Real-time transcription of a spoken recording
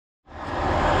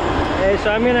Okay, so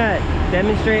I'm gonna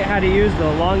demonstrate how to use the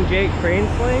Long Jake Crane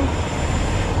Sling.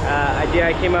 Idea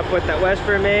I came up with that Douglas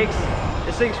Fir makes.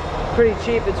 This thing's pretty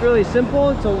cheap. It's really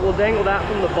simple. So we'll dangle that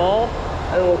from the ball,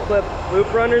 and we'll clip loop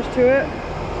runners to it,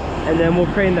 and then we'll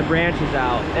crane the branches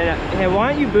out. And hey,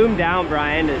 why don't you boom down,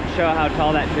 Brian, to show how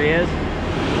tall that tree is?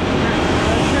 That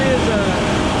tree is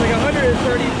like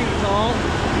 130 feet tall.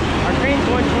 Our crane's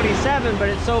 127, but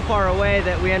it's so far away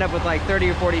that we end up with like 30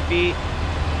 or 40 feet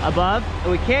above,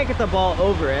 and we can't get the ball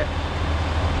over it.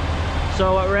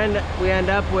 So what we end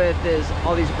up with is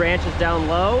all these branches down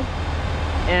low,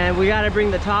 and we got to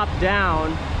bring the top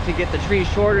down to get the tree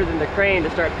shorter than the crane to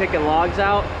start picking logs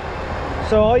out.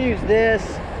 So I'll use this,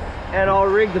 and I'll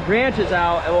rig the branches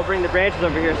out, and we'll bring the branches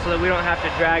over here so that we don't have to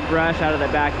drag brush out of the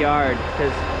backyard,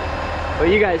 because, well,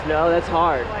 you guys know that's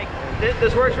hard. Like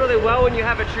this works really well when you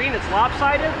have a tree and it's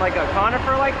lopsided, like a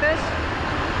conifer like this,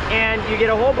 and you get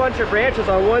a whole bunch of branches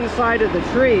on one side of the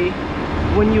tree.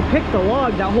 When you pick the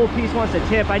log, that whole piece wants to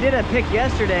tip. I did a pick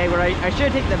yesterday where I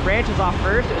should take the branches off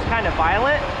first. It was kind of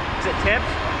violent because it tipped.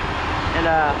 And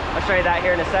I'll show you that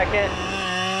here in a second.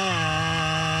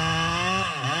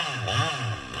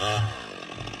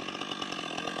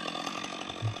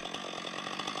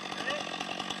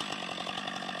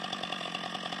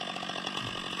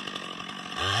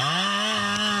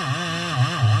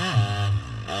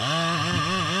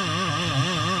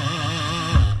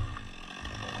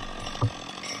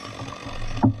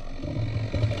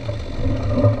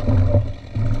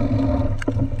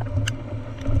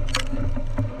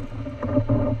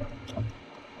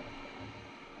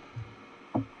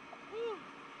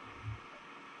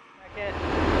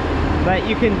 But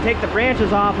you can take the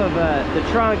branches off of the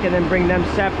trunk and then bring them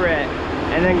separate,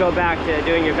 and then go back to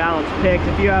doing your balance picks.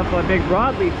 If you have a big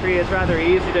broadleaf tree, it's rather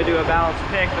easy to do a balance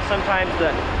pick, but sometimes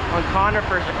on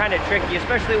conifers are kind of tricky,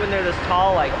 especially when they're this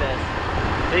tall like this.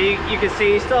 So you can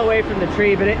see he's still away from the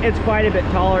tree, but it's quite a bit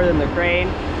taller than the crane.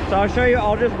 So I'll show you,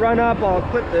 I'll just run up, I'll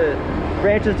clip the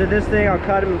branches to this thing, I'll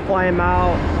cut them and fly them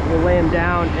out, we'll lay them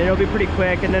down, and it'll be pretty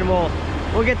quick, and then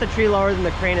we'll get the tree lower than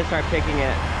the crane and start picking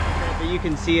it. But you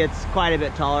can see it's quite a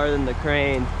bit taller than the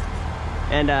crane,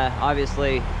 and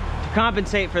obviously to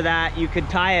compensate for that, you could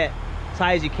tie it as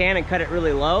high as you can and cut it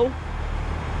really low,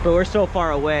 but we're so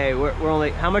far away. We're only,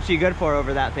 how much are you good for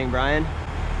over that thing, Brian?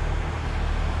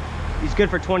 He's good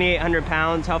for 2,800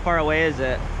 pounds. How far away is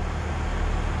it?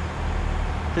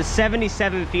 It's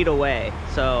 77 feet away,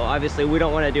 so obviously we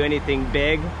don't want to do anything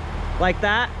big like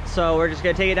that, so we're just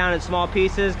gonna take it down in small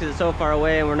pieces because it's so far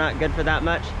away and we're not good for that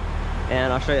much.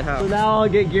 And I'll show you how. So now I'll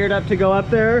get geared up to go up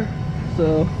there.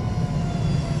 So,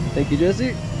 thank you,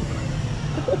 Jesse.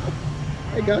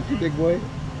 I got you, big boy.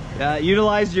 Yeah,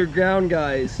 utilize your ground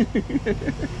guys.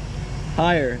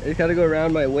 Higher. It's got to go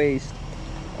around my waist.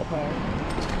 Up higher.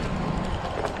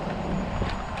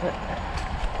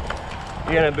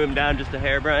 You're gonna boom down just a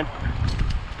hair, Brian.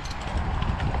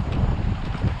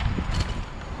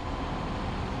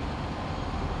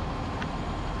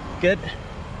 Good.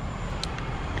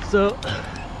 So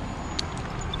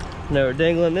now we're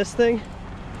dangling this thing.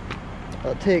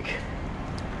 I'll take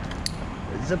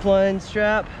a zip line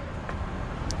strap,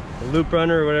 a loop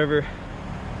runner, or whatever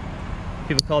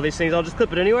people call these things. I'll just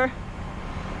clip it anywhere,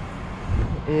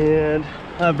 and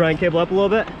have Brian cable up a little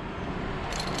bit.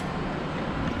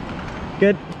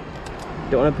 Good.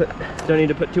 Don't need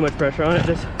to put too much pressure on it.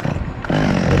 Just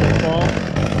let it fall.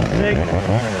 Big.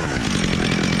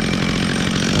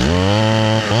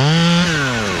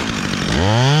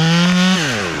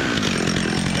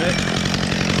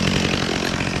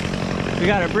 We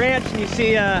got a branch, and you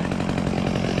see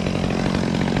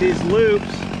these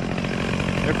loops,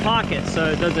 they're pockets, so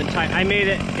it doesn't tight. I made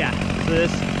it, yeah, so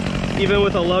this, even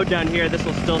with a load down here, this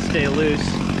will still stay loose.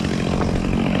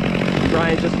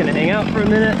 Brian's just gonna hang out for a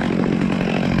minute.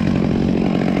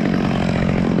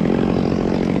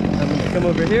 I'm gonna come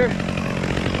over here.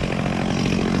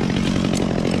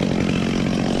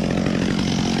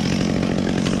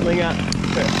 Sling up,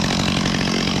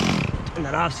 turn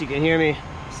that off so you can hear me.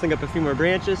 Sling up a few more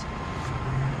branches,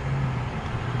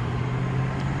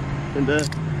 and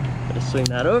just swing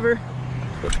that over,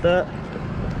 flip that.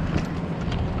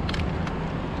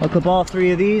 I'll clip all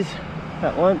three of these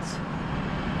at once.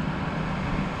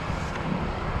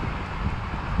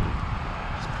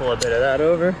 Just pull a bit of that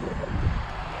over.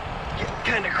 Get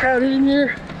kind of crowded in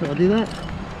here, so I'll do that.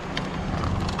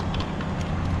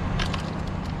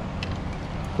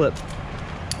 Clip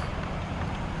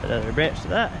another branch to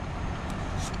that.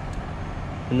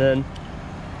 And then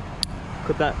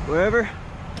clip that wherever,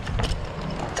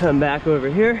 come back over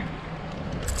here,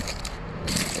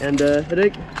 and hit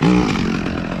it.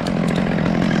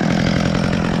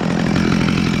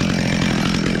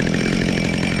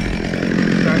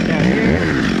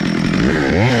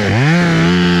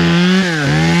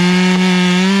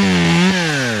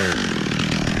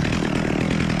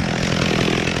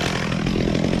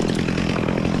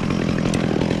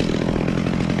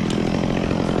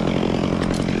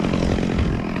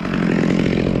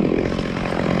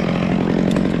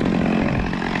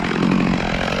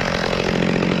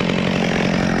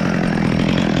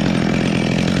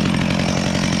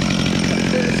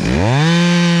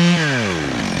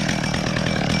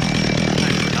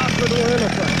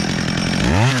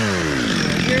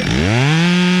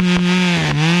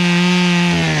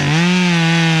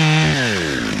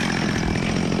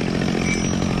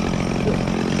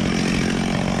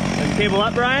 cable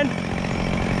up, Brian.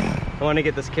 I want to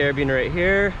get this carabiner right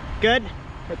here. Good,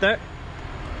 right there.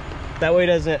 That way it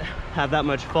doesn't have that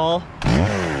much fall.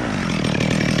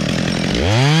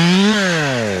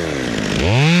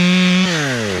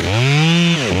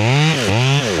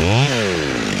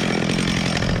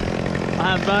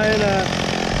 I'll have Brian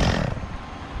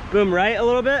boom right a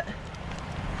little bit.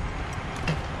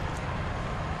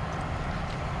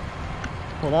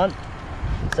 Hold on.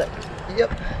 Sec.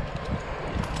 Yep.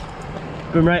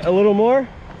 Boom right a little more.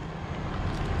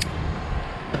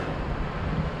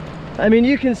 I mean,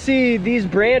 you can see these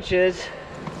branches.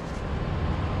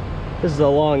 This is a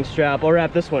long strap. I'll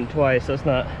wrap this one twice, so it's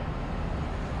not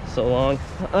so long.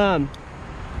 I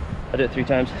did it 3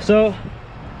 times. So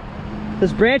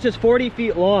this branch is 40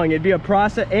 feet long. It'd be a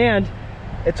process, and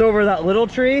it's over that little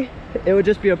tree. It would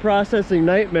just be a processing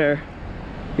nightmare,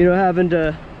 you know, having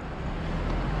to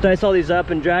dice all these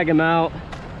up and drag them out.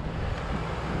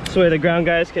 This way the ground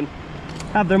guys can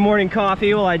have their morning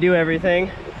coffee while I do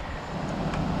everything.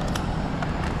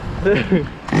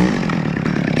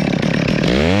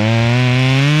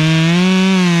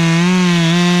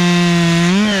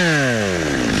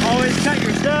 Always cut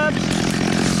your stubs.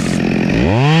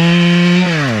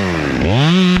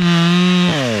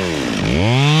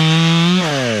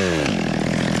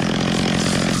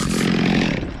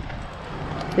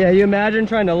 Yeah, you imagine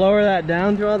trying to lower that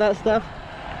down through all that stuff?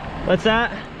 What's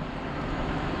that?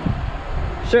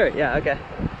 Sure, yeah, okay.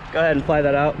 Go ahead and fly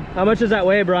that out. How much does that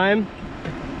weigh, Brian?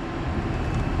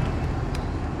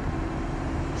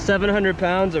 700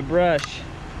 pounds of brush.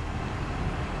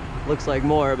 Looks like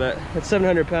more, but it's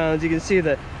 700 pounds. You can see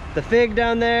the fig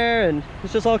down there, and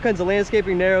it's just all kinds of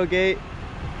landscaping, narrow gate.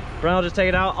 Brian will just take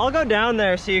it out. I'll go down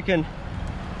there so you can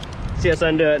see us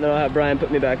undo it, and then I'll have Brian put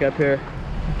me back up here.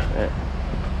 All right.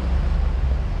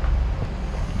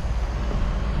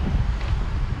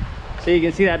 So you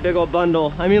can see that big old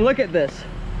bundle. I mean, look at this.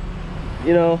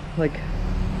 You know, like,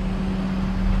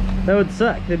 that would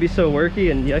suck. It'd be so worky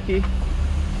and yucky.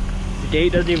 The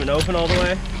gate doesn't even open all the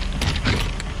way.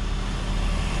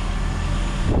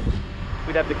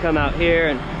 We'd have to come out here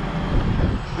and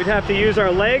we'd have to use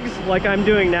our legs like I'm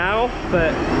doing now,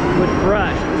 but with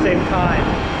brush at the same time.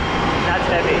 That's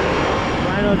heavy.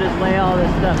 Brian will just lay all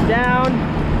this stuff down.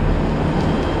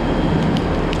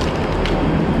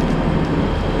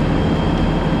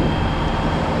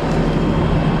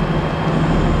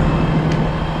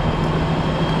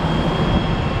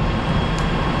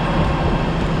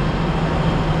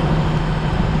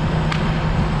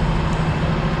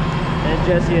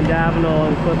 Jesse and Davenal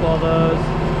and clip all those.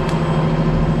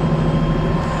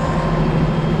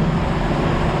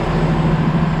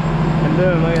 And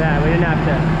boom, look at that. We didn't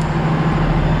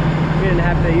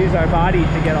have to use our bodies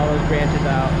to get all those branches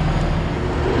out.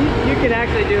 You can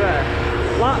actually do a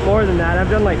lot more than that. I've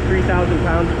done like 3,000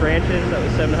 pounds of branches. That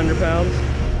was 700 pounds.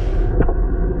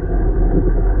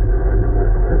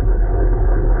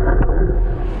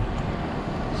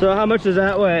 So how much does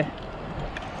that weigh?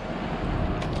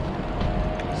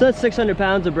 So that's 600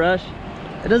 pounds of brush.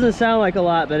 It doesn't sound like a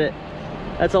lot, but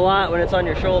that's a lot when it's on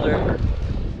your shoulder.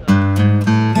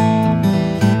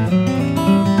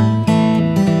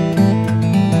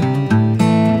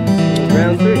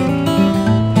 Round 3.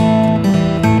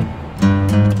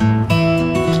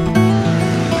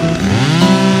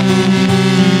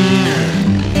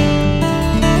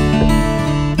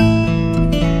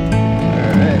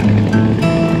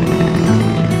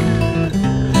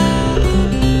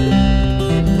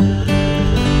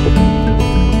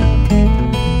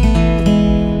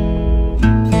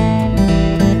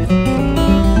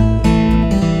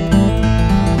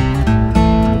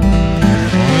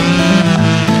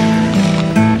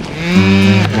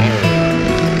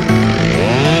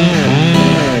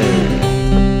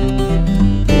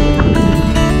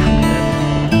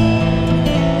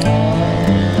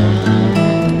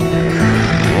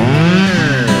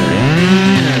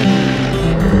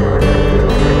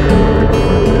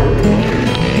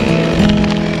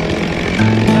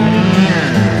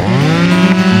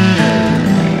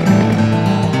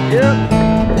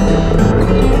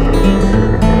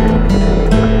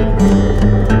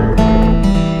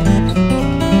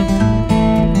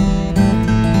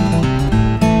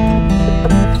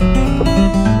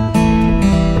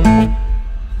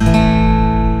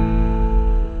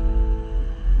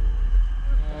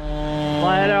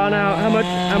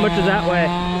 How much does that weigh?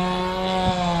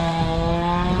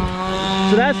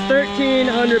 So that's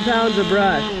 1,300 pounds of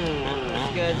brush.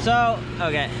 That's good. So,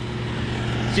 okay.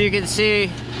 So you can see,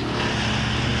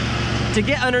 to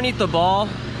get underneath the ball,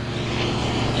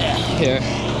 here.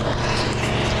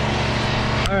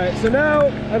 All right, so now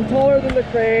I'm taller than the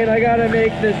crane. I gotta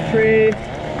make this tree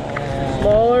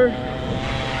smaller.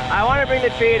 I want to bring the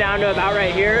tree down to about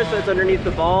right here so it's underneath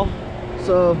the ball.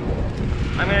 So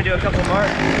I'm gonna do a couple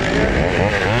marks right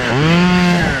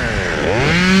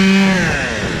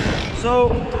here. So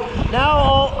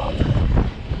now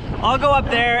I'll go up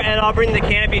there and I'll bring the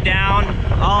canopy down.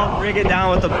 I'll rig it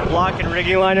down with the block and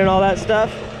rigging line and all that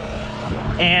stuff,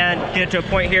 and get to a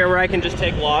point here where I can just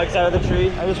take logs out of the tree.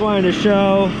 I just wanted to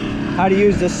show how to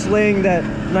use the sling that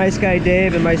nice guy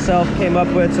Dave and myself came up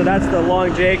with. So that's the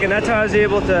Long Jake, and that's how I was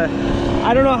able to,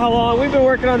 I don't know how long, we've been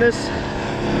working on this,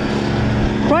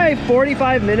 probably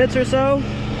 45 minutes or so.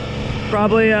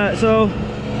 Probably, so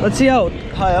let's see how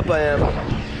high up I am.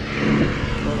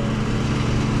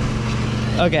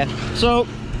 Okay, so,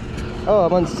 oh,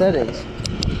 I'm on settings.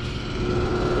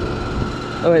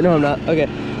 Oh wait, no I'm not, okay.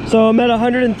 So I'm at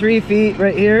 103 feet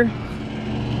right here.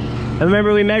 And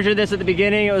remember we measured this at the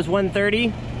beginning, it was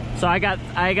 130. So I got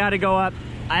to go up.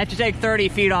 I have to take 30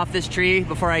 feet off this tree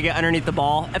before I get underneath the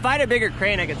ball. If I had a bigger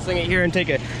crane, I could sling it here and take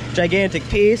a gigantic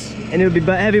piece and it would be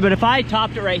heavy. But if I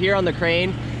topped it right here on the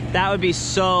crane, that would be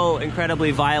so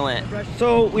incredibly violent.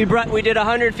 So we did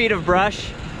 100 feet of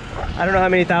brush. I don't know how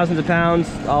many thousands of pounds.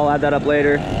 I'll add that up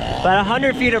later. But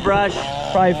 100 feet of brush,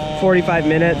 probably 45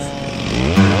 minutes.